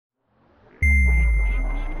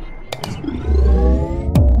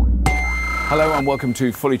Hello and welcome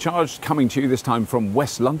to Fully Charged, coming to you this time from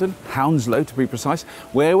West London, Hounslow to be precise,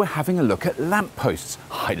 where we're having a look at lampposts.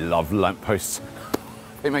 I love lampposts.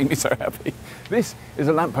 They make me so happy. This is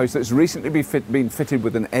a lamppost that's recently been fitted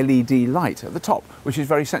with an LED light at the top, which is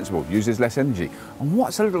very sensible, uses less energy. And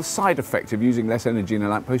what's a little side effect of using less energy in a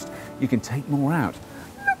lamppost? You can take more out.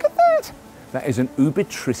 Look at that! That is an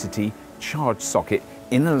Ubitricity charge socket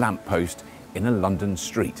in a lamppost in a London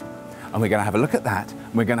street. And we're going to have a look at that,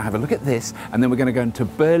 and we're going to have a look at this, and then we're going to go into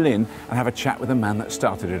Berlin and have a chat with the man that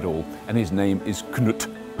started it all, and his name is Knut.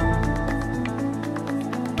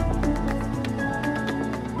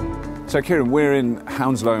 So Kieran, we're in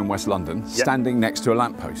Hounslow in West London, standing next to a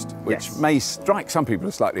lamppost, which may strike some people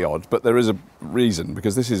as slightly odd, but there is a reason,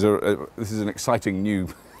 because this is an exciting new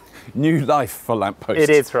life for lampposts. It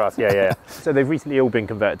is for us, yeah. So they've recently all been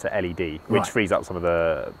converted to LED, which frees up some of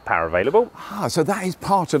the power available. Ah, so that is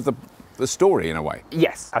part of the story in a way.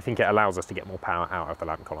 Yes, I think it allows us to get more power out of the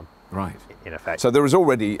lamp column. Right. In effect. So there is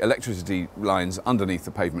already electricity lines underneath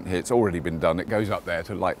the pavement here. It's already been done. It goes up there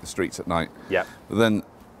to light the streets at night. Yeah. But then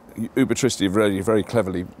Ubitricity have really very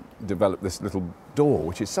cleverly developed this little door,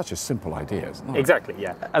 which is such a simple idea, isn't it? Exactly,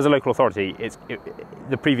 yeah. As a local authority,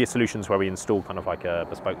 the previous solutions where we install kind of like a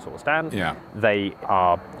bespoke sort of stand, they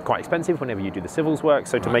are quite expensive whenever you do the civils work,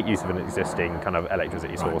 so to make use of an existing kind of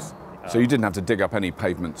electricity source. So you didn't have to dig up any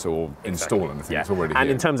pavements or install anything, it's already here. And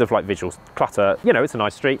in terms of like visual clutter, you know, it's a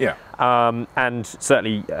nice street. Yeah. And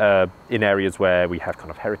certainly in areas where we have kind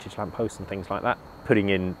of heritage lampposts and things like that, putting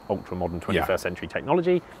in ultra-modern 21st century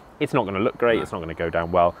technology, it's not going to look great, it's not going to go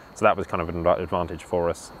down well. So that was kind of an advantage for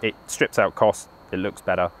us. It strips out costs, it looks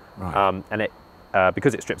better, and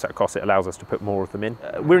because it strips out costs, it allows us to put more of them in.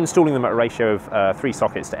 We're installing them at a ratio of 3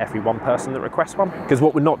 sockets to every 1 person that requests one, because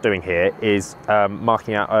what we're not doing here is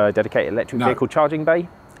marking out a dedicated electric vehicle charging bay,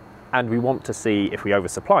 and we want to see if we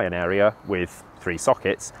oversupply an area with 3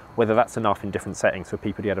 sockets, whether that's enough in different settings for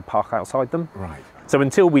people to be able to park outside them. Right. So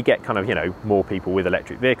until we get kind of, you know, more people with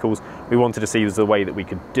electric vehicles, we wanted to see if there was a way that we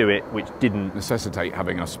could do it which didn't necessitate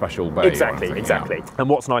having a special bay. Exactly. And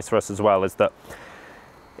what's nice for us as well is that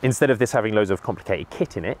instead of this having loads of complicated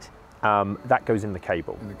kit in it, that goes in the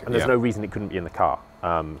cable. And there's no reason it couldn't be in the car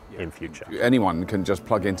in future. Anyone can just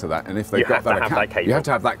plug into that, and if they've got that cable. You have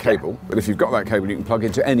to have that cable, but if you've got that cable, you can plug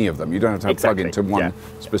into any of them. You don't have to plug into one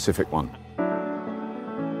specific one.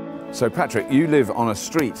 So Patrick, you live on a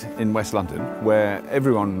street in West London where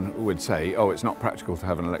everyone would say, oh, it's not practical to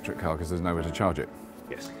have an electric car because there's nowhere to charge it.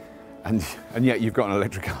 Yes. And yet you've got an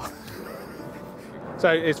electric car. So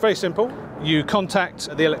it's very simple. You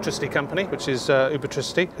contact the electricity company, which is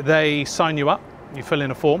Ubitricity. They sign you up, you fill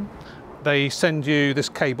in a form, they send you this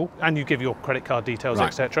cable, and you give your credit card details,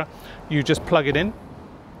 etc. You just plug it in,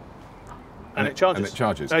 and it charges. And it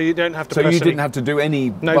charges. So you don't have to So press you didn't have to do any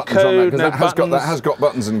buttons code, on that, because no that has got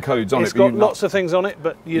buttons and codes on it. It's got lots of things on it,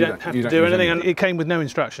 but you don't have to do anything. And it came with no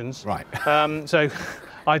instructions. Right. So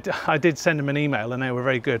I did send them an email, and they were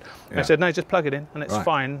very good. They said, no, just plug it in, and it's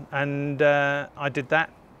fine. And I did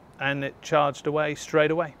that, and it charged away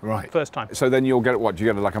straight away. Right. First time. So then you'll get, what, do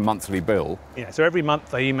you get like a monthly bill? Yeah, so every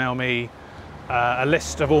month they email me a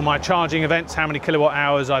list of all my charging events, how many kilowatt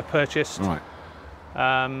hours I've purchased. Right.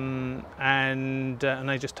 And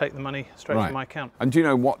they just take the money straight from my account. And do you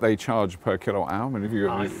know what they charge per kilowatt hour?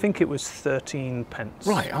 I think it was 13 pence.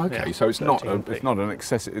 Right. Okay. Yeah, so it's not an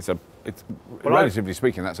excessive. It's relatively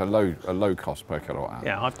speaking, that's a low cost per kilowatt hour.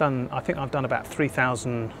 Yeah, I think I've done about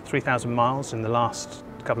 3,000 miles in the last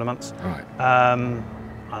couple of months. Right. And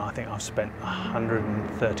I think I've spent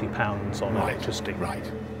 £130 on electricity.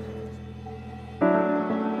 Right.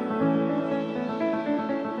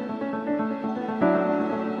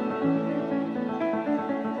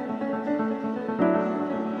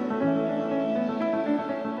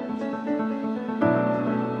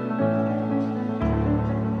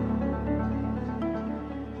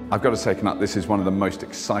 I've got to say, Knut, this is one of the most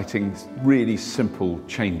exciting, really simple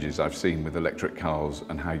changes I've seen with electric cars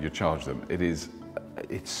and how you charge them. It's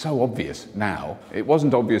so obvious now. It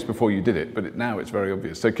wasn't obvious before you did it, but now it's very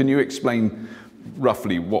obvious. So can you explain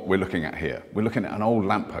roughly what we're looking at here? We're looking at an old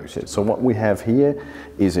lamppost. So what we have here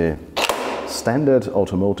is a standard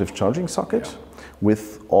automotive charging socket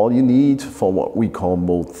with all you need for what we call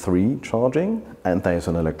mode 3 charging, and there's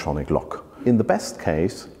an electronic lock. In the best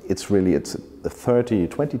case, it's a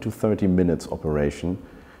 20 to 30 minutes operation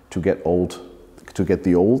to get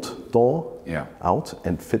the old door out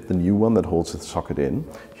and fit the new one that holds the socket in.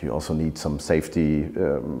 You also need some safety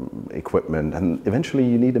equipment, and eventually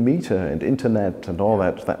you need a meter and internet and all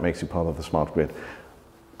that makes you part of the smart grid.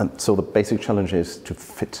 And so the basic challenge is to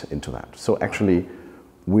fit into that. So actually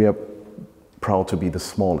we are proud to be the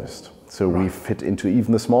smallest. So we fit into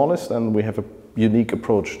even the smallest, and we have a unique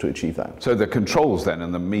approach to achieve that. So the controls then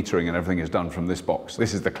and the metering and everything is done from this box.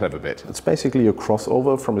 This is the clever bit. It's basically a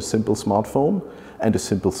crossover from a simple smartphone and a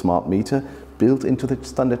simple smart meter built into the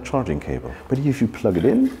standard charging cable. But if you plug it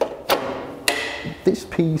in, this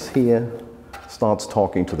piece here starts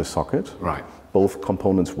talking to the socket. Right. Both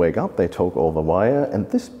components wake up, they talk over wire, and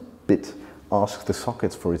this bit asks the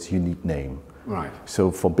sockets for its unique name. Right.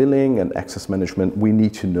 So for billing and access management, we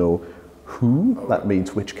need to know who, that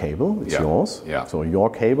means which cable, it's yours. Yeah. So your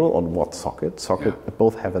cable on what socket.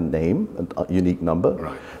 Both have a name and a unique number.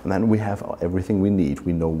 Right. And then we have everything we need.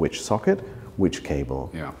 We know which socket, which cable.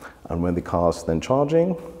 Yeah. And when the car's then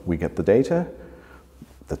charging, we get the data,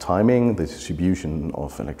 the timing, the distribution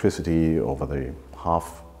of electricity over the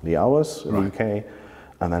the hours in the UK,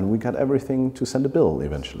 and then we got everything to send a bill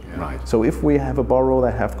eventually. Yeah. Right. So if we have a borrower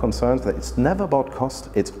that have concerns that it's never about cost,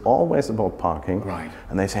 it's always about parking, right.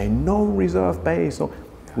 and they say no reserve base, no.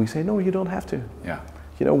 We say no, you don't have to. Yeah.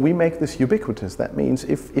 You know, we make this ubiquitous. That means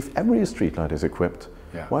if every streetlight is equipped,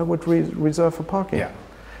 why would we reserve for parking? Yeah.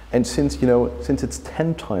 And since it's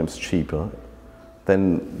 10 times cheaper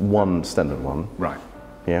than one standard one, right.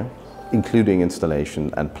 yeah, including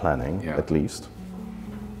installation and planning at least.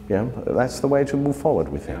 Yeah, that's the way to move forward,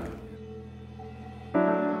 we think.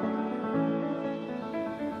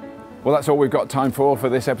 Well, that's all we've got time for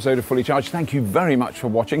this episode of Fully Charged. Thank you very much for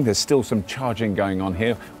watching. There's still some charging going on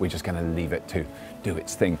here. We're just going to leave it to do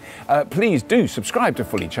its thing. Please do subscribe to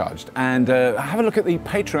Fully Charged and have a look at the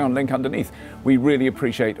Patreon link underneath. We really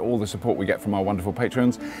appreciate all the support we get from our wonderful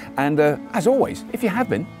patrons. And as always, if you have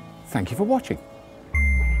been, thank you for watching.